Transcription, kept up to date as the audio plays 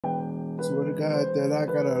Swear to God that I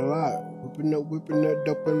got a lot. Whipping that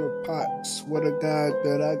dope in the pot. Swear to God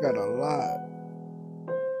that I got a lot.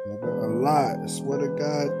 Nigga, a lot. Swear to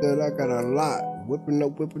God that I got a lot. Whipping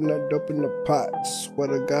that dope in the pot. Swear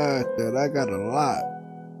to God that I got a lot.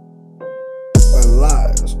 A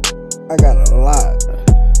lot. I got a lot.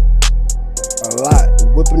 A lot.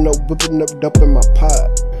 Whipping up dope in my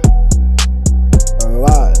pot. A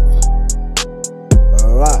lot. A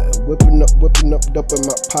lot. Whipping up dope in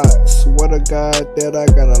my pot. Swear to God that I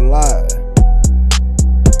got a lot.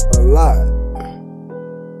 A lot.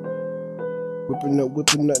 Whipping up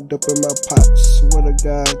dope in my pot. Swear to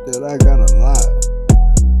God that I got a lot.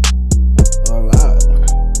 A lot.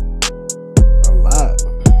 A lot.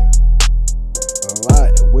 A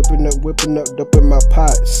lot. Whipping up dope in my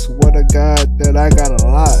pot. Swear to God that I got a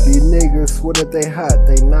lot. These niggas swear that they hot,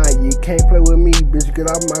 they not. You can't play with me, bitch, get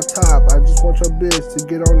off my top. I just want your bitch to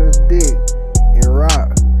get on this dick and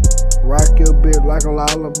rock. Rock your bitch like a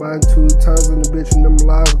lullaby 2 times in the bitch and them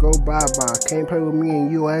lives go bye-bye. Can't play with me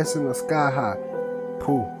and you ass in the sky high.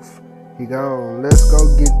 Poof. He gone. Let's go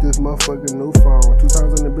get this motherfucking new phone. 2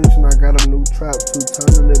 times in the bitch and I got a new trap. 2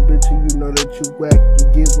 times in that bitch and you know that you whack. You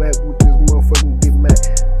get whack with this motherfucking Big Mac.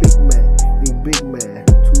 Big man. You big man.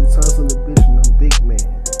 2 times in the bitch and I'm big man.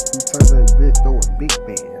 2 times in the bitch throwing big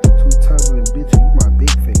bands. 2 times in the bitch and you my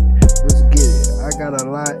big fan. Let's get it. I got a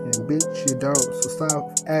lot and bitch you don't. So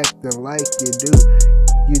stop acting like you do.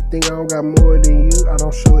 You think I don't got more than you? I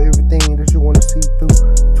don't show everything that you wanna see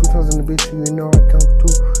through. 2 times in the bitch and you know I come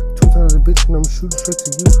through. 2 times in the bitch and I'm shooting straight to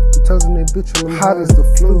you. 2 times in the bitch and I'm hot as the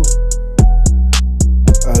flu.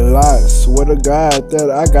 A lot, swear to God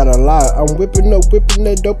that I got a lot. I'm whipping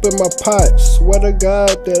that dope in my pot. Swear to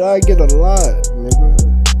God that I get a lot, nigga.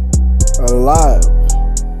 A lot.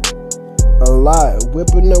 A lot.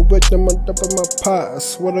 Whipping that dope in my pot. I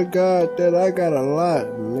swear to God that I got a lot,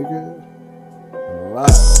 nigga. A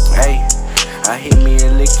lot. Hey, I hit me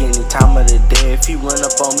a lick any time of the day. If he run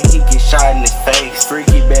up on me, he get shot in the face.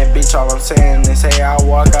 Freaky bad bitch, all I'm saying is, hey, I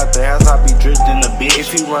walk out the house, I be drifting a bitch.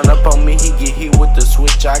 If he run up on me, he get hit with the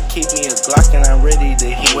switch. I keep me a Glock and I'm ready to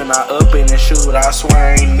hit. When I up in and shoot, I swear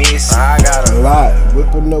I ain't miss. I got a lot.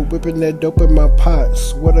 Whipping that dope in my pot.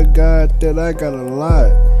 Swear to God that I got a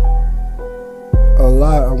lot. A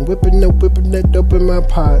lot. I'm whipping that dope in my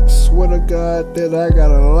pot. Swear to God that I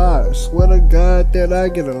got a lot. Swear to God that I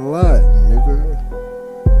get a lot, nigga.